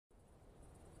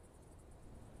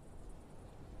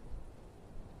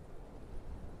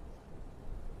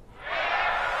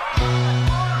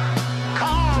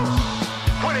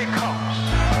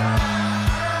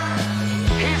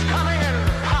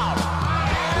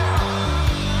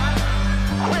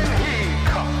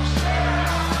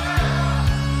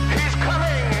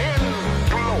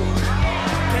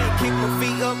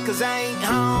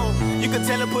can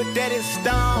tell him put that in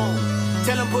stone.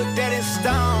 Tell him put that in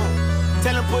stone.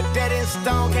 Tell him put that in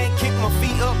stone. Can't kick my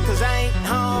feet up cause I ain't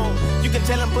home. You can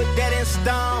tell him put that in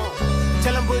stone.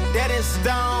 Tell him put that in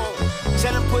stone.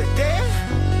 Tell him put that.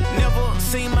 Never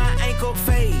seen my ankle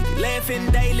fade. Laughing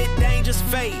daily, dangerous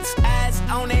face. Eyes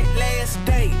on that last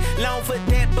day. Long for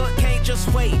that, but can't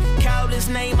just wait. Call his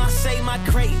name, I say my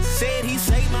crate. Said he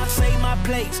say my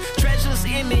place. Treasures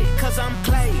in me, cause I'm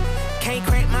clay. Can't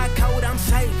crack my code, I'm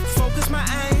safe. Focus my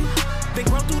aim, then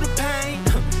grow through the pain.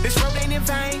 This road ain't in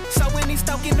vain, so when he's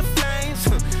stoking the flames,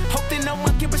 hope that no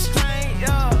one can restrain.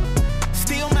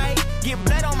 Still made, get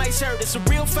blood on my shirt, it's a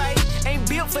real fight. Ain't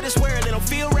built for this world, it don't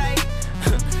feel right.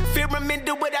 Fear me,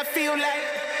 do what I feel like.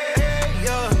 Hey,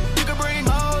 you can bring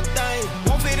whole thing,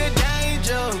 won't feel the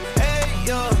danger. Hey,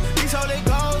 these holy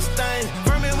ghost things,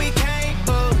 from it we can't,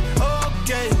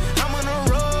 okay. I'm on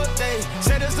the road, they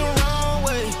said it's the wrong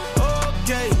way,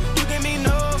 okay. You give me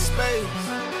no space.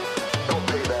 Don't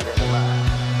pay that in mind,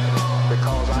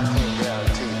 because I can't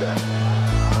guarantee that.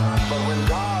 But when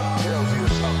God tells you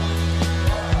something,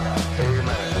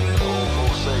 amen, old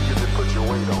folks say you can put your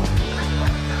weight on it.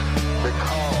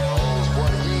 Because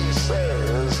what he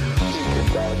says, he can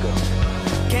back up.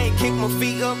 Can't kick my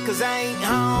feet up cause I ain't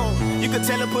home. You can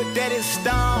tell him put that in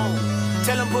stone.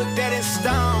 Tell him put that in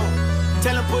stone.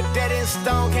 Tell him put that in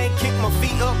stone. Can't kick my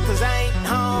feet up cause I ain't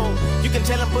home. You can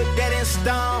tell him put that in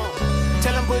stone.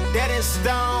 Tell him put that in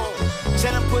stone.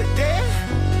 Tell him put that.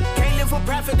 Can't live for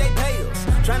profit, they pay us.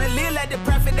 Tryna live like the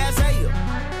prophet Isaiah.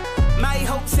 My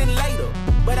hopes in later,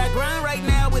 but I grind right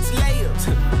now, it's layers.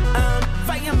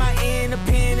 Fighting my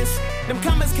independence. Them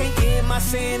comments can't end my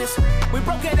sentence. We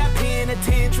broke at our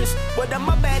penitentiaries. What I'm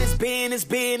up at is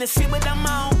business. See what I'm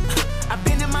on. I've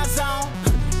been in my zone.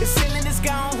 The ceiling is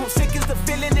gone. I'm sick as the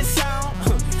feeling is on.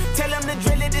 Tell them to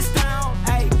drill it is down.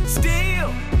 Hey,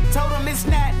 still told them it's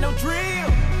not no drill.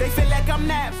 They feel like I'm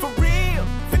not for real.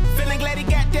 Feeling glad he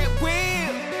got that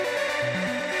will.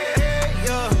 Hey,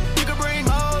 you can bring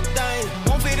whole thing.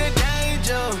 Won't feel the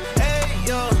danger. Hey,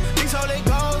 these holy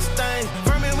ghost things.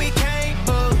 From it we can't,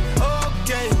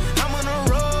 okay. I'm on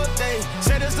the road, they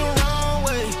said it's the wrong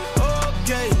way,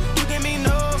 okay. You give me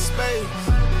no space.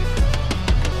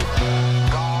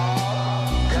 God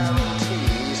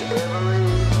guarantees every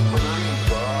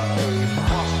believer a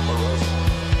prosperous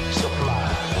supply.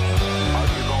 Are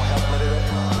you going to help me with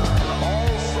that? And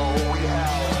also, we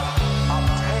have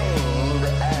obtained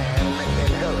an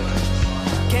inheritance.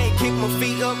 Can't kick my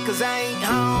feet up cause I ain't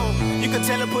home. You can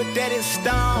tell him put that in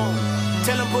stone.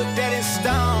 Tell him put that in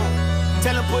stone.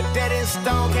 Tell him put that in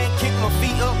stone. Can't kick my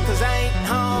feet up cause I ain't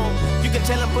home. You can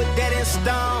tell him put that in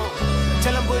stone.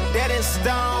 Tell him put that in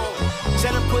stone.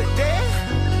 Tell him put that.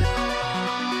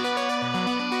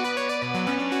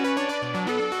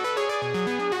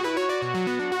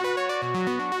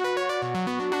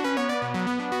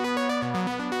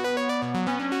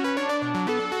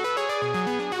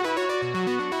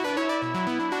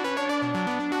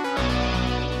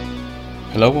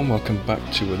 Hello and welcome back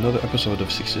to another episode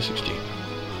of 6060.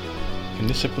 In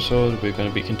this episode we're going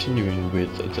to be continuing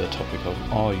with the topic of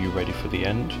Are You Ready for the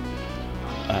End?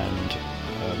 And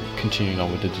continuing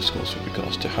on with the discourse with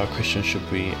regards to how Christians should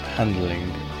be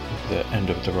handling the end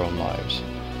of their own lives.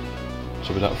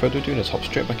 So without further ado, let's hop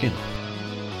straight back in.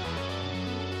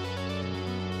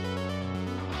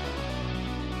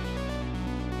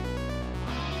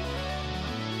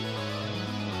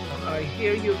 I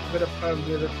hear you, Brother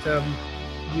Pandya, that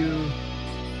you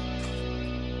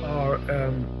are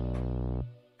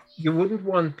you wouldn't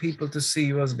want people to see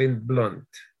you as being blunt.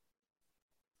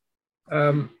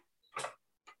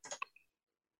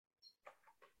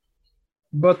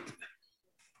 But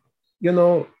you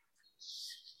know,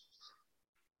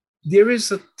 there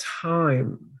is a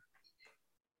time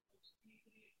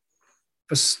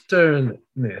for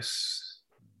sternness.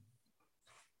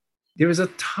 There is a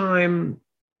time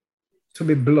to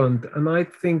be blunt, and I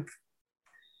think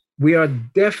we are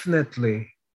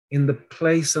definitely in the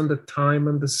place and the time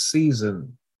and the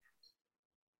season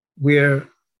where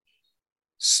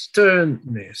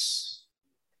sternness,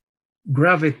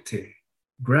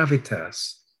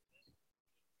 gravitas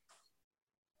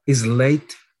is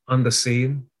late on the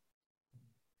scene.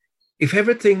 If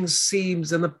everything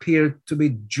seems and appears to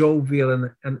be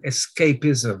jovial and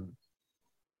escapism,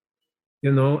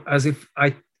 you know, as if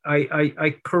I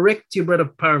correct you, Brother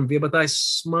Parmveer, but I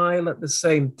smile at the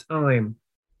same time.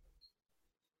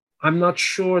 I'm not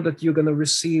sure that you're going to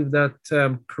receive that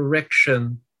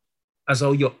correction as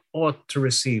how you ought to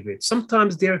receive it.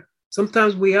 Sometimes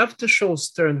we have to show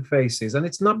stern faces, and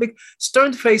it's not big.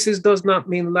 Stern faces does not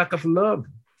mean lack of love.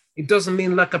 It doesn't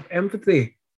mean lack of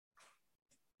empathy.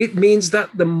 It means that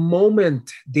the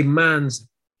moment demands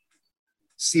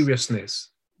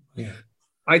seriousness. Yeah.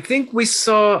 I think we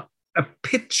saw a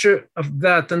picture of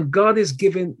that, and God is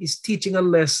teaching a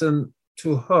lesson to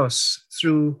us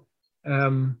through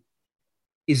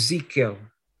Ezekiel.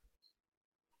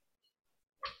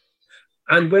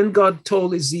 And when God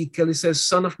told Ezekiel, he says,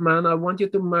 "Son of man, I want you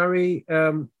to marry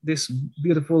this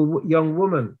beautiful young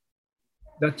woman.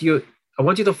 I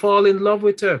want you to fall in love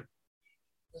with her.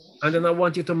 And then I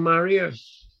want you to marry her."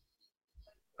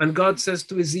 And God says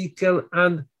to Ezekiel,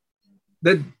 and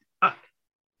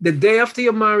the day after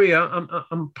you marry her,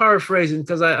 I'm paraphrasing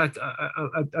because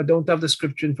I don't have the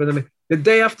scripture in front of me. The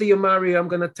day after you marry her,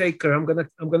 I'm going to take her. I'm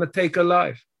going to take her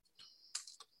life.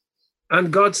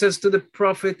 And God says to the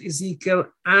prophet Ezekiel,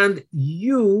 "And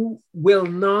you will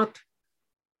not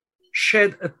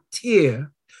shed a tear.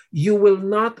 You will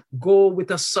not go with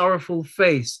a sorrowful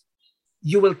face.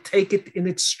 You will take it in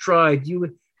its stride."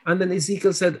 And then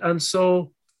Ezekiel said, "And so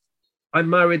I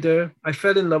married her. I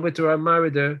fell in love with her. I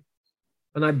married her,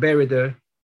 and I buried her,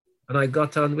 and I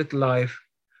got on with life."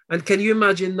 And can you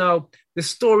imagine now? The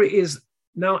story is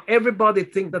now everybody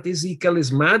think that Ezekiel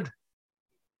is mad,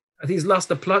 that he's lost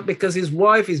the plot because his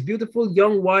wife, his beautiful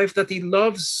young wife that he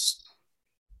loves,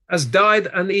 has died,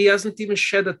 and he hasn't even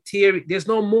shed a tear. There's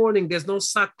no mourning, there's no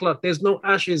sackcloth, there's no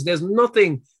ashes, there's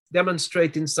nothing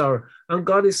demonstrating sorrow. And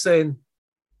God is saying,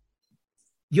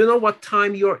 you know what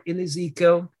time you're in,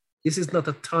 Ezekiel? This is not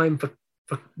a time for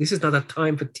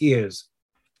tears.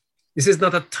 This is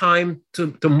not a time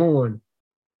to mourn.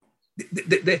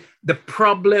 The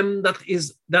problem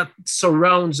that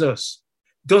surrounds us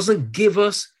doesn't give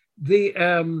us the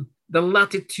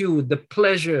latitude, the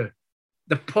pleasure,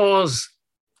 the pause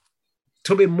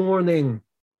to be mourning.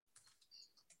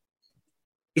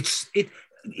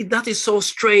 That is so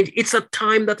strange. It's a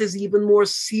time that is even more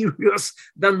serious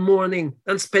than mourning,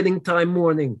 than spending time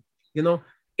mourning. You know,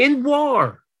 in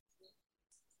war,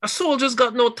 a soldier's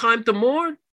got no time to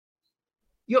mourn.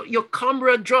 Your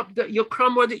comrade dropped. Your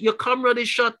comrade is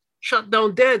shot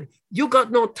down dead. You got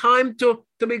no time to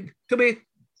be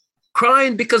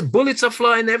crying because bullets are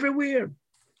flying everywhere.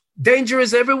 Danger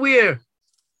is everywhere.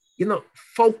 You know,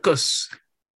 focus.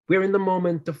 We're in the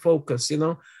moment to focus. You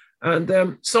know,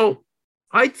 and so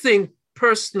I think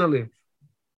personally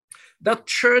that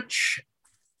church.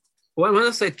 Well, when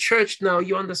I say church now,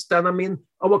 you understand. I mean,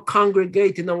 our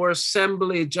congregating, our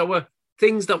assemblage, our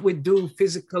things that we do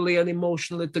physically and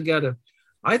emotionally together.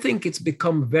 I think it's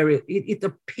become it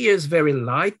appears very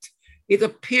light. It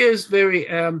appears very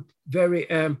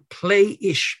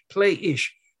playish.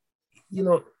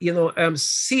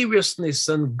 Seriousness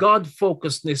and God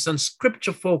focusedness and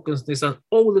scripture focusedness and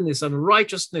holiness and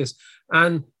righteousness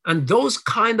and those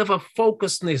kind of a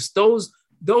focusedness, those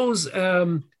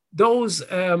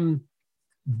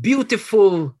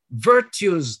beautiful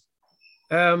virtues,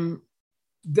 they're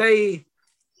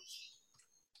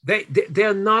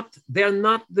not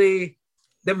the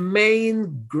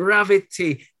main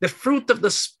gravity. The fruit of the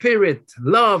Spirit,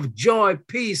 love, joy,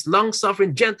 peace,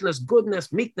 long-suffering, gentleness,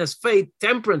 goodness, meekness, faith,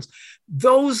 temperance,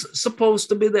 those supposed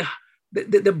to be the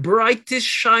brightest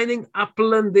shining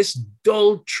apple on this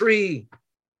dull tree,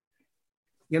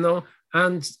 you know,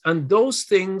 and those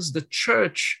things the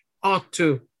church ought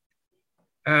to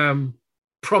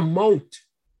promote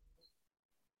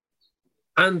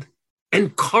and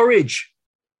encourage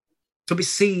to be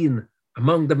seen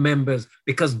among the members,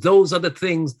 because those are the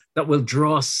things that will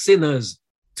draw sinners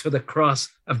to the cross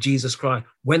of Jesus Christ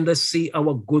when they see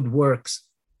our good works,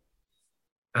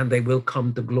 and they will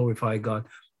come to glorify God.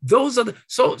 Those are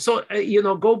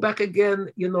go back again,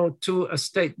 to a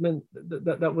statement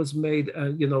that was made,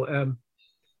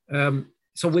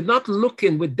 so we're not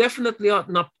looking, we definitely ought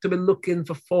not to be looking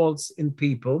for faults in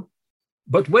people,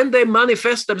 but when they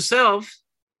manifest themselves,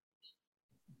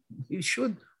 we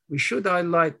should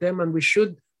highlight them, and we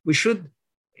should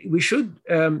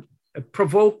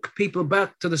provoke people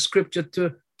back to the scripture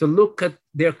to look at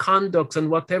their conducts and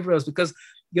whatever else, because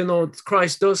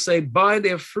Christ does say, by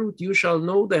their fruit you shall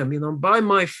know them. By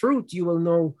my fruit you will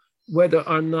know whether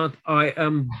or not I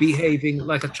am behaving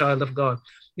like a child of God.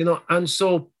 And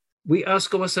so we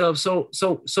ask ourselves, so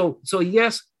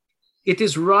yes, it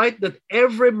is right that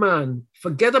every man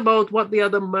forget about what the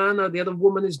other man or the other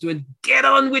woman is doing. Get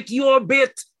on with your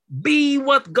bit. Be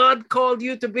what God called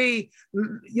you to be.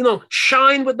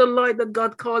 Shine with the light that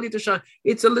God called you to shine.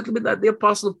 It's a little bit like the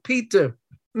Apostle Peter.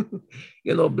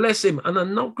 Bless him.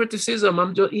 And no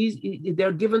criticism.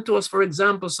 They're given to us for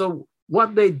example. So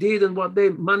what they did and what they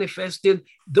manifested,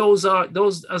 those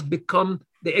has become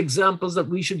the examples that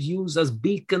we should use as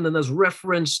beacon and as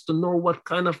reference to know what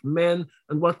kind of men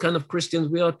and what kind of Christians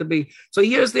we ought to be. So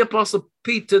here's the Apostle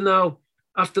Peter now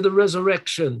after the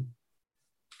resurrection.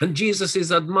 And Jesus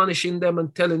is admonishing them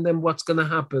and telling them what's going to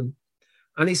happen.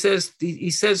 And he says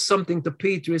something to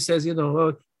Peter. He says,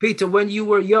 Peter, when you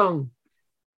were young,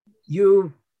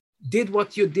 you did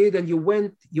what you did, and you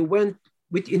went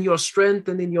in your strength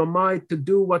and in your might to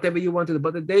do whatever you wanted.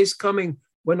 But the day is coming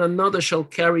when another shall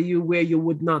carry you where you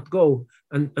would not go.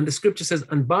 And the scripture says,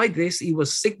 and by this he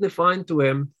was signifying to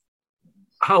him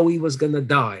how he was going to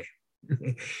die.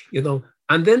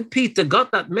 And then Peter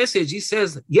got that message. He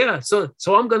says,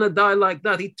 so I'm going to die like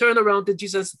that. He turned around to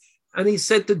Jesus and he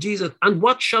said to Jesus, and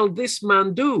what shall this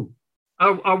man do?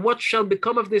 Or what shall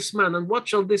become of this man? And what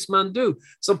shall this man do?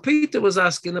 So Peter was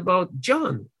asking about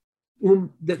John,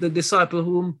 whom the disciple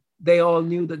whom they all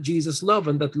knew that Jesus loved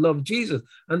and that loved Jesus.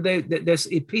 And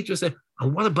Peter said,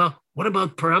 and what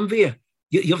about Paramvia?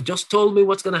 You've just told me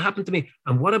what's going to happen to me.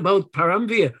 And what about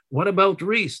Paramvia? What about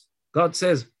Reese? God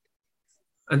says,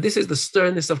 and this is the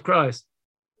sternness of Christ,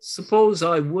 suppose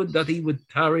I would that he would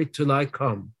tarry till I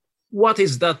come. What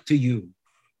is that to you?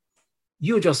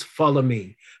 You just follow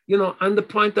me. And the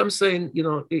point I'm saying,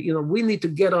 we need to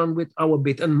get on with our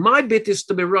bit. And my bit is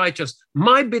to be righteous.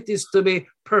 My bit is to be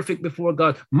perfect before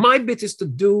God. My bit is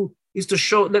to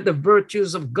show, let the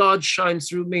virtues of God shine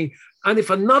through me. And if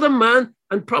another man,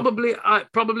 and probably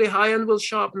iron will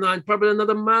sharpen iron, probably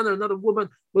another man or another woman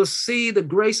will see the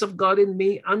grace of God in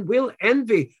me and will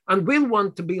envy and will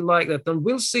want to be like that, and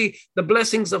will see the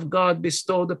blessings of God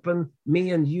bestowed upon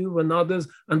me and you and others,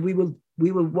 and we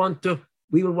will want to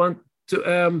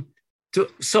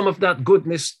some of that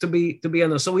goodness to be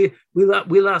in us. So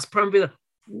we'll ask Paramvia,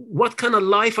 what kind of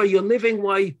life are you living?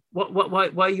 Why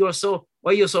you're so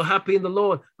happy in the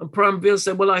Lord? And Paramvia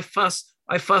said, well, I fast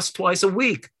twice a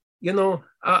week. I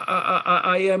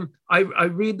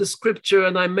read the scripture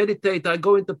and I meditate. I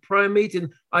go into prayer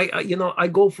meeting. I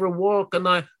go for a walk and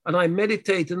I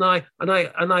meditate and I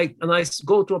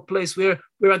go to a place where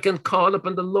I can call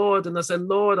upon the Lord and I say,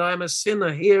 Lord, I am a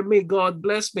sinner. Hear me, God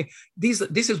bless me. This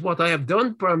is what I have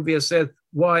done. Paramvia said,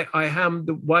 why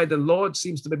the Lord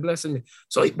seems to be blessing me.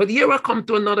 So, but here I come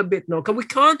to another bit now, because we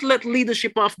can't let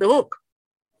leadership off the hook.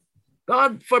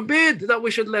 God forbid that we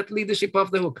should let leadership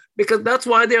off the hook, because that's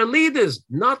why they're leaders,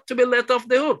 not to be let off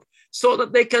the hook, so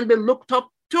that they can be looked up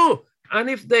to. And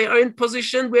if they are in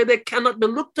position where they cannot be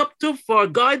looked up to for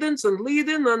guidance and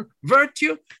leading and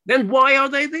virtue, then why are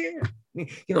they there?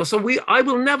 So I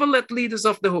will never let leaders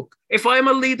off the hook. If I'm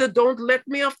a leader, don't let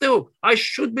me off the hook. I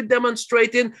should be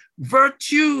demonstrating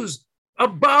virtues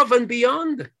above and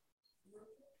beyond.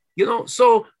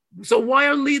 So why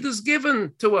are leaders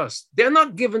given to us? They're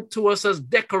not given to us as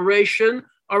decoration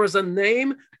or as a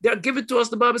name. They're given to us,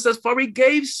 the Bible says, for he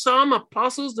gave some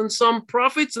apostles and some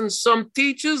prophets and some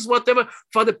teachers, whatever,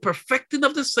 for the perfecting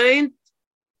of the saints,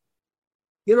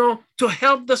 to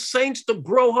help the saints to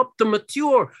grow up, to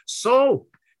mature. So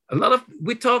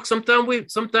sometimes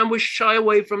we shy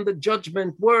away from the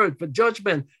judgment word for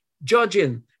judgment,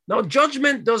 judging. Now,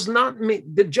 judgment does not mean,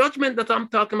 the judgment that I'm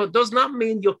talking about does not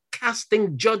mean you're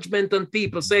casting judgment on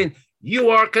people, saying, you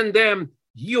are condemned,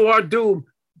 you are doomed.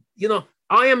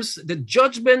 The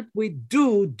judgment we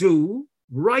do,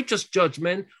 righteous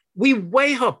judgment, we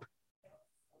weigh up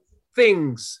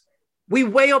things, we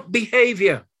weigh up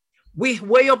behavior, we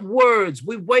weigh up words,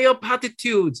 we weigh up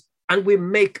attitudes, and we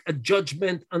make a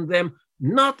judgment on them,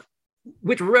 not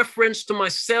with reference to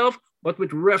myself, but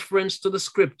with reference to the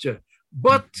scripture.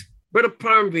 But, Brother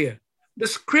Paramvia, the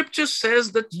scripture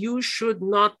says that you should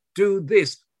not do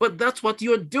this, but that's what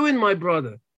you're doing, my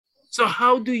brother. So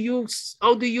how do you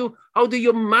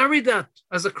marry that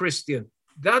as a Christian?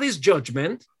 That is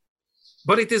judgment,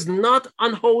 but it is not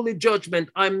unholy judgment.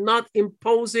 I'm not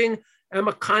imposing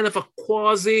a kind of a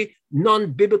quasi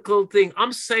non-biblical thing.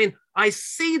 I'm saying I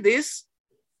see this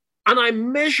and I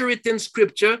measure it in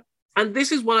scripture, and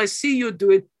this is what I see you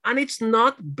doing, and it's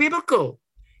not biblical.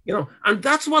 And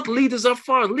that's what leaders are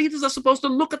for. Leaders are supposed to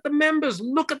look at the members,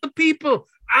 look at the people,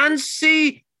 and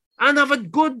see and have a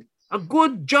good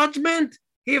judgment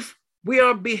if we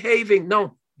are behaving.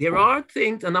 Now, there are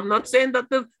things, and I'm not saying that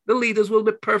the leaders will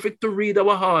be perfect to read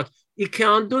our heart. He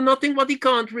can't do nothing what he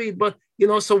can't read, but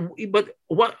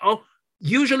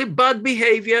usually bad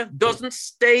behavior doesn't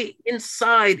stay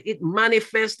inside. It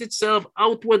manifests itself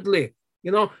outwardly.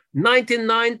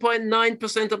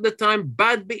 99.9% of the time,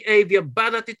 bad behavior,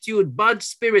 bad attitude, bad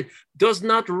spirit does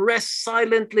not rest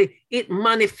silently. It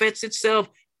manifests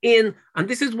itself in, and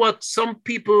this is what some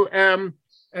people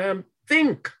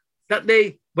think, that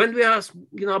they when we ask,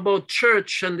 about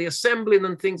church and the assembling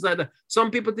and things like that, some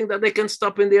people think that they can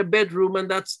stop in their bedroom and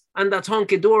that's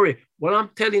honky-dory. Well, I'm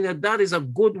telling you, that is a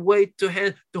good way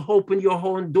to open your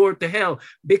own door to hell,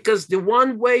 because the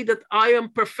one way that I am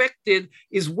perfected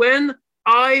is when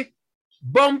I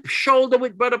bump shoulder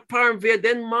with Brother Parmveer,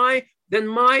 then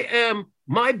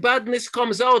my badness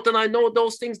comes out, and I know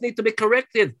those things need to be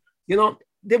corrected.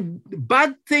 The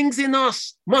bad things in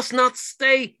us must not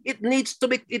stay. It needs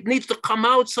to come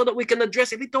out so that we can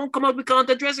address it. If it don't come out, we can't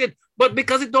address it. But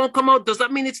because it don't come out, does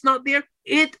that mean it's not there?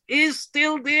 It is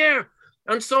still there.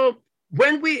 And so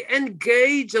when we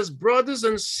engage as brothers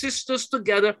and sisters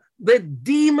together, the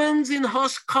demons in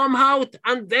us come out,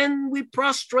 and then we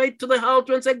prostrate to the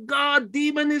altar and say, God,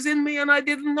 demon is in me and I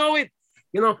didn't know it.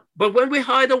 But when we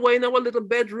hide away in our little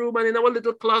bedroom and in our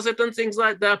little closet and things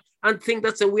like that, and think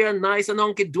that we are nice and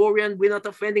hunky-dory and we're not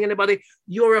offending anybody,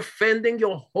 you're offending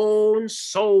your own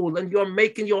soul, and you're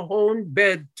making your own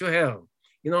bed to hell.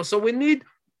 So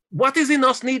what is in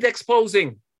us need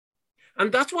exposing. And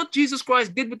that's what Jesus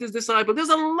Christ did with his disciples. There's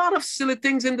a lot of silly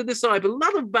things in the disciples, a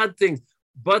lot of bad things,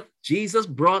 but Jesus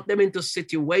brought them into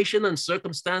situation and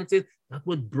circumstances that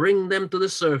would bring them to the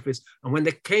surface. And when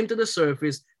they came to the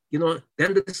surface,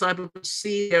 then the disciples could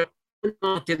see their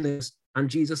naughtiness, and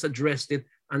Jesus addressed it.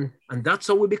 And that's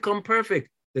how we become perfect.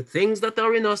 The things that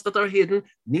are in us that are hidden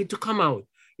need to come out.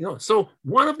 So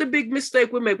one of the big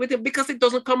mistakes we make with it, because it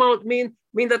doesn't come out, mean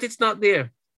that it's not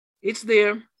there. It's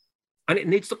there, and it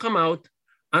needs to come out.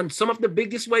 And some of the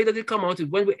biggest way that it come out is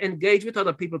when we engage with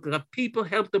other people, because people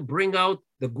help to bring out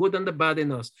the good and the bad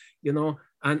in us.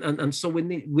 And so we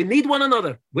need one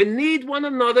another. We need one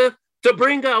another to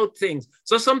bring out things.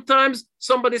 So sometimes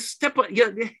somebody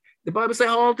the Bible says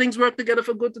all things work together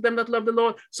for good to them that love the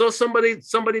Lord. So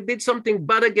somebody did something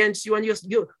bad against you, and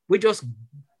we just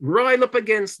rile up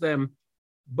against them.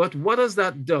 But what has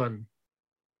that done?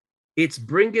 It's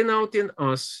bringing out in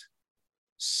us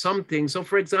something. So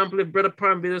for example, if Brother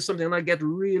Parmveer does something and I get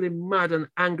really mad and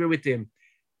angry with him,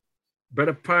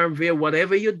 Brother Parmveer,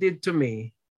 whatever you did to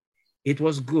me, it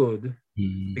was good,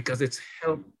 because it's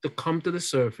helped to come to the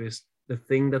surface the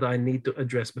thing that I need to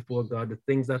address before God, the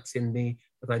things that's in me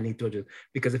that I need to address.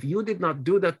 Because if you did not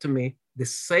do that to me, the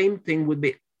same thing would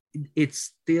be,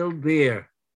 it's still there.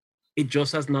 It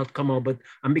just has not come out.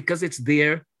 And because it's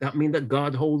there, that means that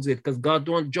God holds it, because God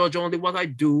don't judge only what I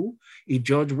do. He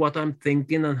judges what I'm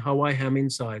thinking and how I am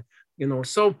inside.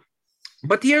 So,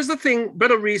 but here's the thing,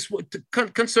 Brother Reese,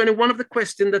 concerning one of the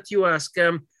questions that you asked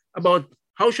about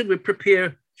how should we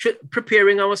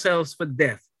preparing ourselves for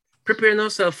death, preparing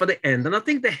ourselves for the end. And I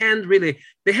think the hand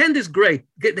is great.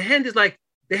 The hand is like,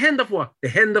 the hand of what?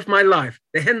 The end of my life,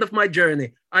 the end of my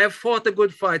journey. I have fought a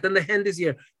good fight, and the end is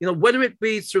here. Whether it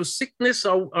be through sickness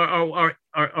or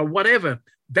whatever,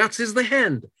 that is the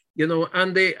end.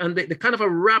 And the kind of a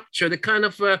rapture, the kind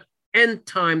of end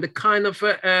time, the kind of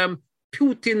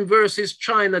Putin versus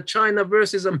China, China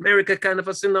versus America kind of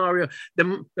a scenario,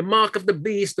 the mark of the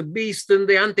beast and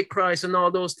the Antichrist and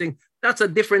all those things. That's a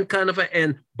different kind of an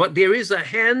end. But there is a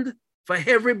end for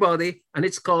everybody, and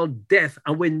it's called death.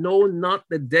 And we know not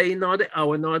the day, nor the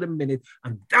hour, nor the minute.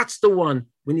 And that's the one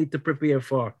we need to prepare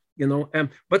for,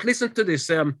 But listen to this.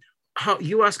 How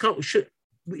you ask,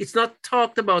 it's not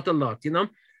talked about a lot,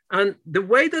 And the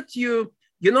way that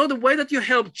the way that you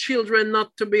help children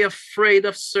not to be afraid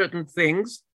of certain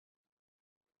things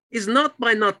is not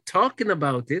by not talking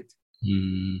about it.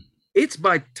 It's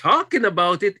by talking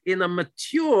about it in a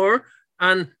mature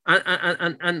and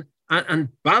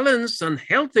balanced and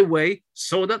healthy way,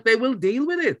 so that they will deal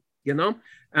with it,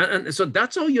 And so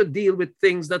that's how you deal with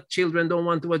things that children don't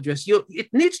want to address. It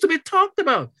needs to be talked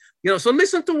about, So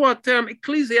listen to what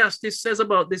Ecclesiastes says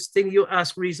about this thing you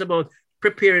asked, Reese, about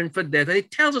preparing for death, and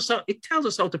it tells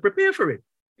us how to prepare for it.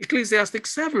 Ecclesiastes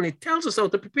 7, it tells us how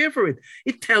to prepare for it.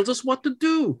 It tells us what to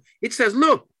do. It says,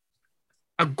 look,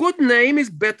 a good name is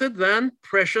better than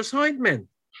precious ointment.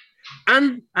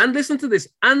 And listen to this,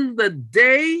 and the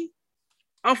day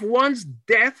of one's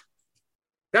death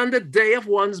than the day of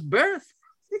one's birth.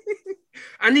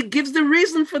 And he gives the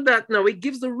reason for that now. He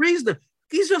gives the reason.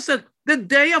 He just said the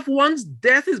day of one's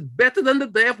death is better than the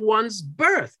day of one's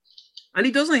birth. And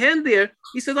he doesn't end there.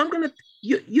 He says,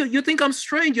 you think I'm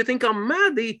strange, you think I'm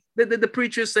mad, the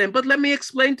preacher is saying, but let me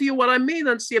explain to you what I mean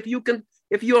and see if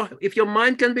your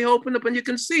mind can be opened up and you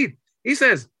can see it. He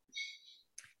says,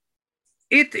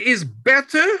 it is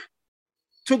better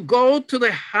to go to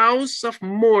the house of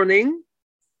mourning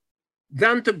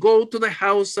than to go to the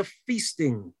house of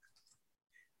feasting.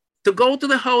 To go to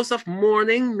the house of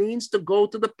mourning means to go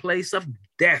to the place of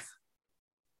death.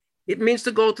 It means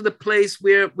to go to the place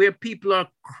where people are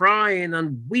crying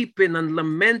and weeping and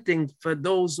lamenting for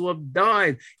those who have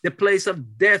died, the place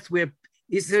of death where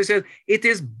he says it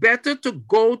is better to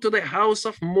go to the house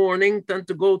of mourning than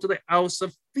to go to the house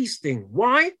of feasting.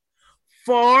 Why?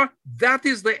 For that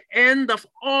is the end of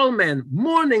all men.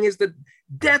 Mourning is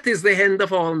death is the end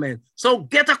of all men. So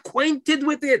get acquainted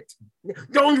with it.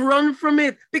 Don't run from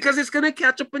it, because it's going to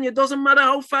catch up on you. Doesn't matter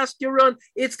how fast you run,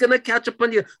 it's going to catch up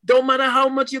on you. Don't matter how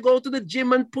much you go to the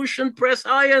gym and push and press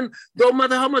iron. Don't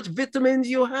matter how much vitamins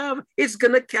you have, it's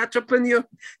going to catch up on you.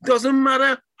 Doesn't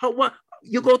matter what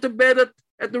you go to bed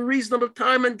at the reasonable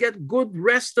time and get good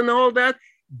rest and all that.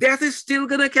 Death is still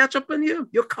going to catch up on you.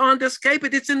 You can't escape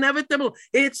it. It's inevitable.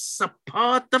 It's a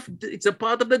part of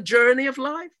the journey of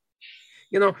life.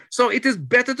 So it is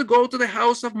better to go to the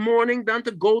house of mourning than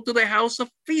to go to the house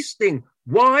of feasting.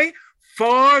 Why?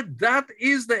 For that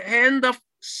is the end of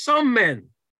some men,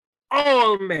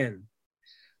 all men.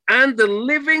 And the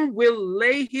living will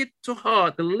lay it to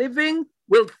heart. The living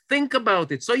will think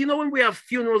about it. So, when we have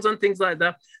funerals and things like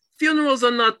that, funerals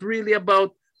are not really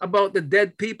about the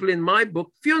dead people in my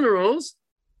book. Funerals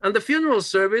and the funeral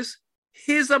service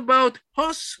is about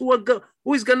us who are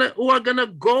gonna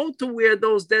go to where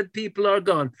those dead people are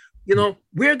gone.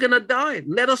 We're gonna die.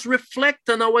 Let us reflect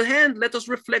on our hand. Let us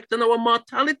reflect on our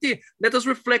mortality. Let us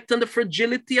reflect on the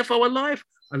fragility of our life.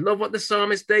 I love what the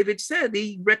psalmist David said.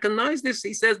 He recognized this.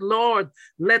 He says, Lord,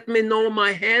 let me know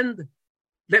my hand.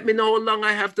 Let me know how long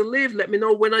I have to live. Let me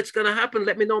know when it's gonna happen.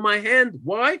 Let me know my hand.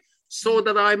 Why? So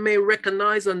that I may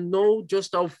recognize and know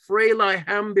just how frail I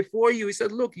am before you. He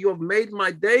said, look, you have made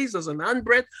my days as an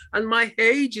handbreadth, and my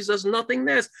age is as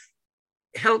nothingness.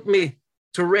 Help me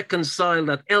to reconcile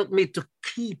that. Help me to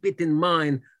keep it in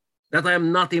mind that I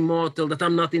am not immortal, that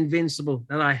I'm not invincible,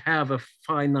 that I have a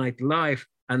finite life,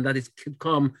 and that it could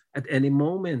come at any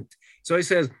moment. So he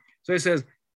says, it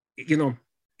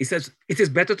is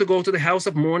better to go to the house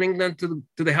of mourning than to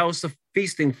the house of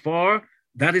feasting, for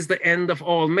that is the end of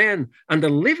all men, and the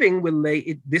living will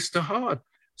lay this to heart.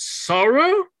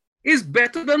 Sorrow is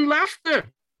better than laughter,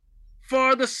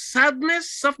 for the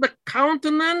sadness of the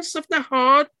countenance of the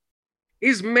heart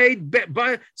is made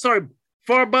by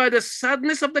the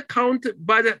sadness of the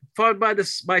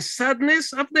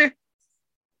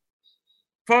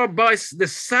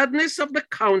sadness of the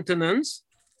countenance,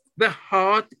 the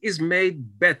heart is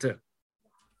made better.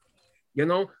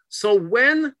 So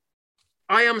when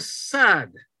I am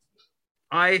sad,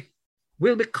 I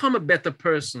will become a better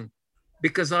person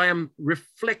because I am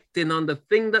reflecting on the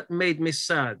thing that made me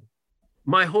sad,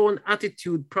 my own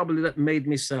attitude probably that made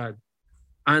me sad.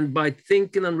 And by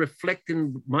thinking and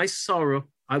reflecting my sorrow,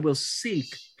 I will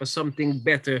seek for something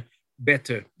better.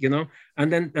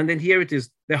 And then here it is.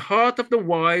 The heart of the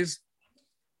wise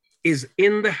is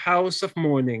in the house of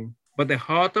mourning, but the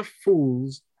heart of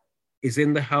fools is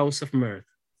in the house of mirth.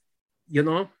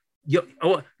 The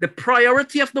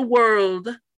priority of the world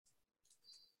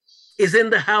is in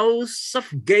the house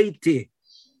of gaiety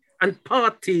and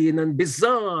partying and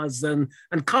bazaars and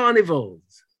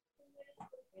carnivals.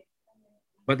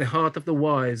 But the heart of the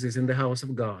wise is in the house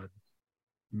of God,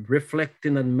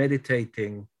 reflecting and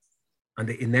meditating on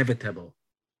the inevitable,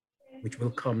 which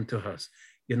will come to us.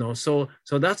 So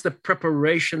that's the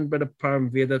preparation, Brother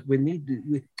Parmveer, that we need,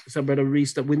 Brother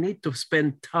Reese, that we need to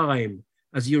spend time,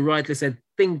 as you rightly said,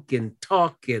 thinking,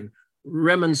 talking,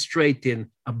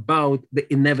 remonstrating about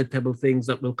the inevitable things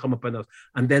that will come upon us.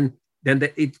 And then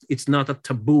it's not a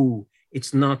taboo.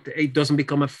 It doesn't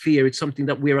become a fear. It's something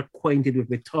that we're acquainted with.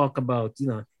 We talk about,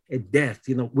 a death.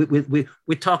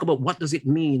 We talk about what does it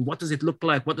mean? What does it look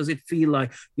like? What does it feel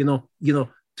like?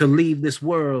 To leave this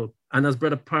world. And as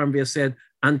Brother Parmveer said,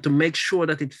 and to make sure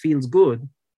that it feels good,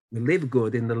 we live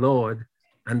good in the Lord,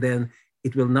 and then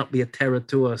it will not be a terror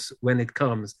to us when it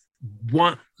comes.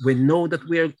 We know that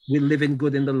we're living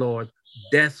good in the Lord.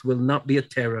 Death will not be a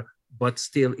terror, but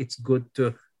still it's good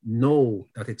to know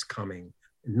that it's coming,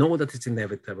 know that it's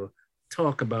inevitable,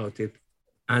 talk about it,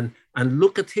 and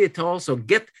look at it also.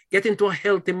 Get into a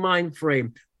healthy mind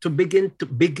frame to begin.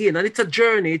 And it's a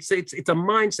journey, it's a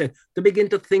mindset to begin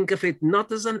to think of it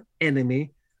not as an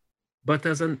enemy, but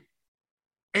as an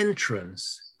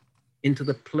entrance into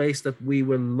the place that we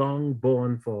were long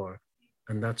born for,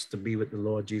 and that's to be with the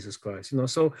Lord Jesus Christ.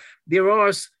 So there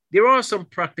are some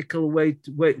practical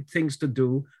things to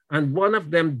do, and one of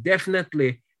them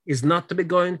definitely is not to be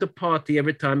going to party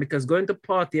every time, because going to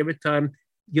party every time,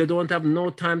 you don't have no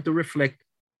time to reflect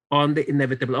on the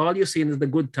inevitable. All you're seeing is the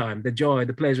good time, the joy,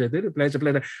 the pleasure.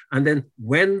 And then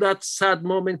when that sad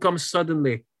moment comes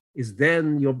suddenly, is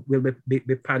then you will be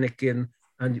panicking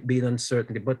and be in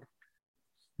uncertainty. But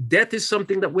Death is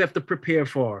something that we have to prepare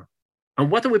for.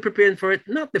 And what are we preparing for it?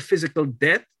 Not the physical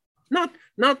death, not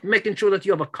making sure that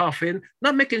you have a coffin,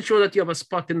 not making sure that you have a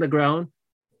spot in the ground,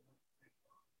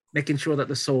 making sure that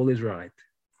the soul is right,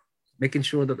 making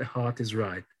sure that the heart is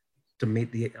right to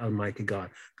meet the Almighty God.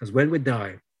 Because when we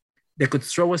die, they could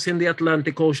throw us in the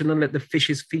Atlantic Ocean and let the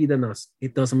fishes feed on us.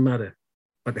 It doesn't matter.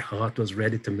 But the heart was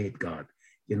ready to meet God.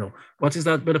 You know, what is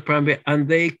that, Brother Prambe? And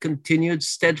they continued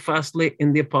steadfastly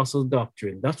in the apostles'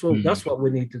 doctrine. That's what we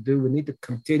need to do. We need to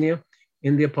continue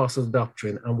in the apostles'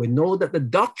 doctrine. And we know that the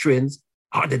doctrines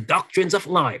are the doctrines of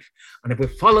life. And if we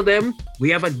follow them, we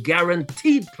have a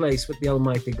guaranteed place with the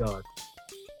Almighty God.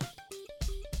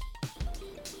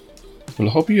 Well,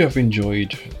 I hope you have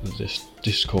enjoyed this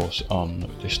discourse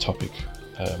on this topic.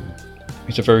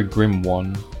 It's a very grim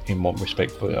one in one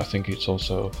respect, but I think it's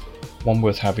also one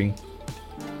worth having.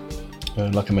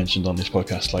 Like I mentioned on this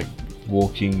podcast, like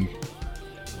walking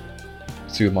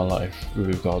through my life with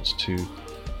regards to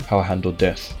how I handle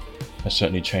death has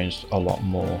certainly changed a lot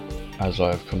more as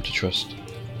I've come to trust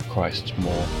Christ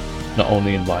more, not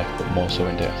only in life but more so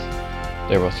in death.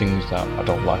 There are things that I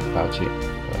don't like about it.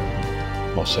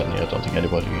 Most certainly I don't think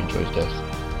anybody enjoys death,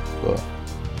 but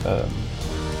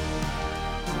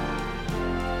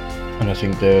and I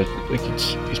think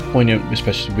it's poignant,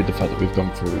 especially with the fact that we've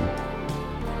gone through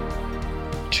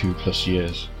 2+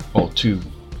 years, or 2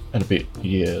 and a bit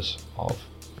years of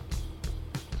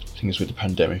things with the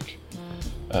pandemic.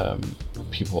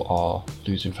 People are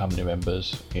losing family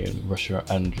members in Russia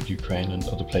and Ukraine and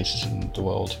other places in the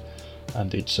world,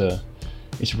 and it's a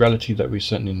reality that we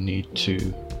certainly need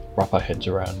to wrap our heads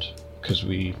around, because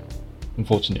we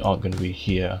unfortunately aren't going to be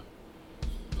here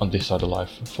on this side of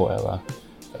life forever.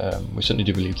 We certainly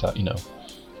do believe that,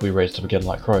 we're raised up again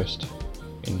like Christ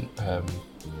in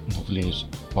hopefully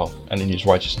in his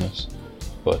righteousness,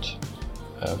 but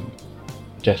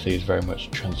death is very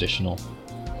much transitional.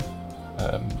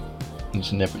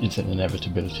 It's an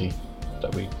inevitability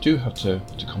that we do have to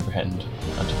comprehend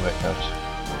and to work out.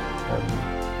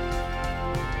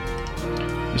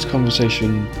 This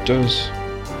conversation does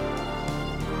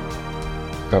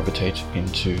gravitate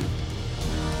into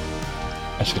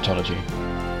eschatology,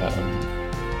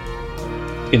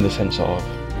 in the sense of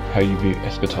how you view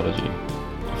eschatology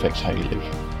affects how you live.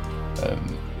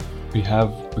 We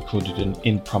have recorded an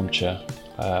impromptu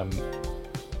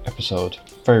episode,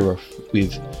 very rough,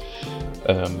 with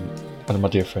one of my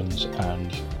dear friends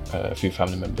and a few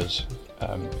family members.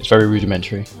 It's very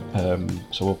rudimentary,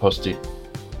 so we'll post it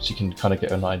so you can kind of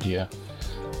get an idea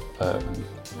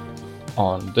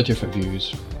on the different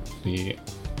views, be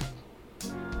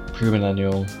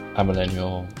premillennial,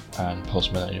 amillennial, and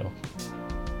postmillennial,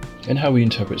 and how we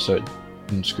interpret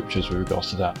certain scriptures with regards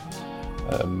to that,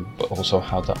 but also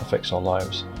how that affects our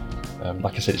lives.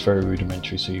 Like I said, it's very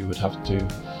rudimentary, so you would have to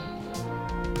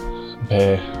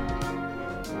bear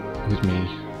with me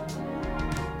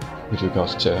with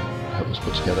regards to how it was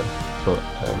put together, but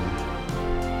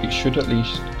it should at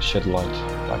least shed light.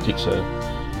 Like it's an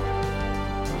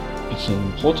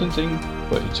important thing,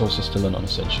 but it's also still a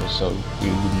non-essential, so we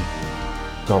wouldn't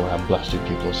go around blasting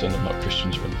people saying they're not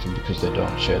Christians or anything because they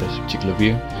don't share this particular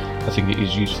view. I think it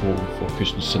is useful for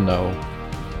Christians to know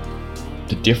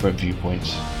the different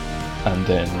viewpoints, and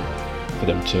then for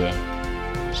them to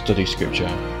study scripture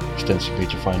extensively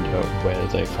to find out where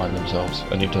they find themselves.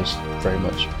 And it does very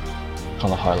much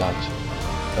kind of highlight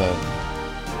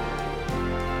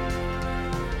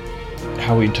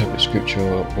how we interpret scripture,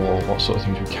 or what sort of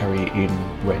things we carry in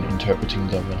when interpreting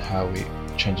them, and how it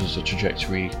changes the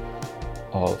trajectory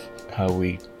of how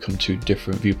we come to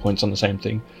different viewpoints on the same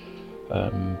thing.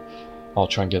 I'll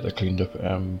try and get that cleaned up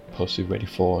and posted ready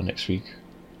for next week.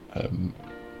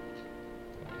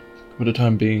 For the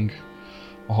time being,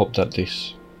 I hope that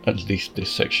at least this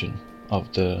section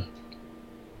of the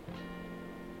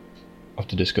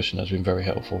discussion has been very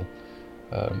helpful,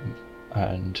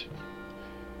 and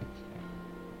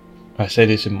I say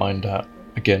this in mind that,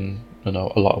 again, I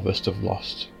know a lot of us have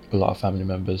lost a lot of family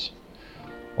members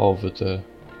over the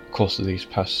course of these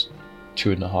past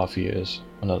 2.5 years.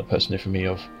 Another personally for me,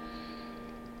 I've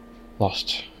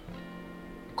lost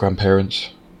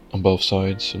grandparents on both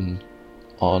sides, and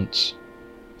aunts,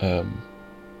 and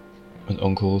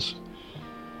uncles,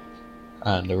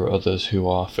 and there are others who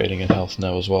are failing in health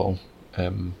now as well,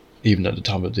 even at the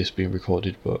time of this being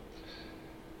recorded. But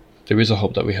there is a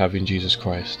hope that we have in Jesus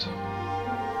Christ,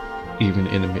 even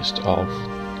in the midst of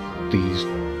these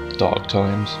dark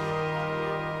times,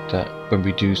 that when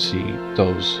we do see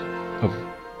those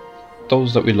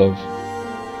that we love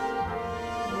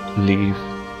leave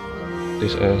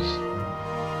this earth,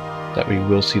 that we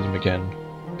will see them again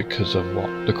because of what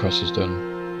the cross has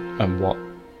done and what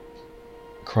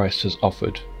Christ has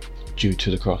offered due to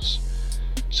the cross.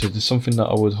 So there's something that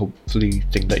I would hopefully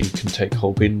think that you can take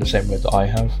hope in the same way that I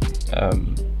have,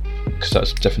 because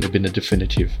that's definitely been a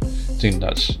definitive thing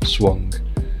that's swung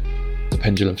the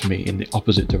pendulum for me in the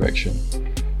opposite direction,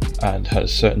 and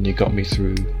has certainly got me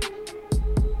through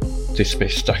this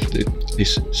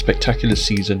spectacular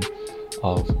season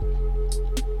of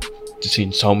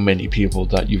seeing so many people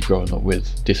that you've grown up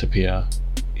with disappear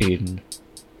in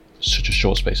such a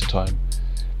short space of time.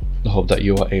 I hope that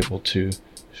you are able to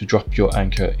drop your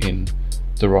anchor in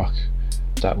the rock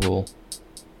that will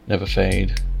never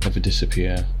fade, never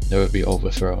disappear, never be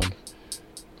overthrown.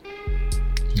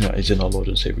 That is in our Lord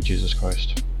and Saviour Jesus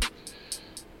Christ.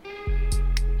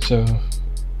 So,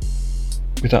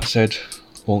 with that said,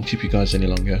 I won't keep you guys any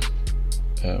longer.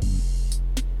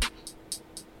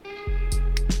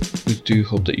 We do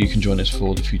hope that you can join us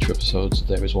for the future episodes.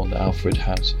 There is one that Alfred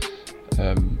has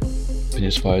been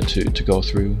inspired to go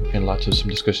through in light of some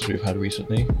discussions we've had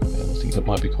recently. I think that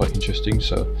might be quite interesting,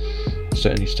 so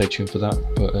certainly stay tuned for that.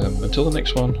 But until the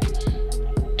next one,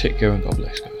 take care and God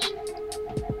bless, guys.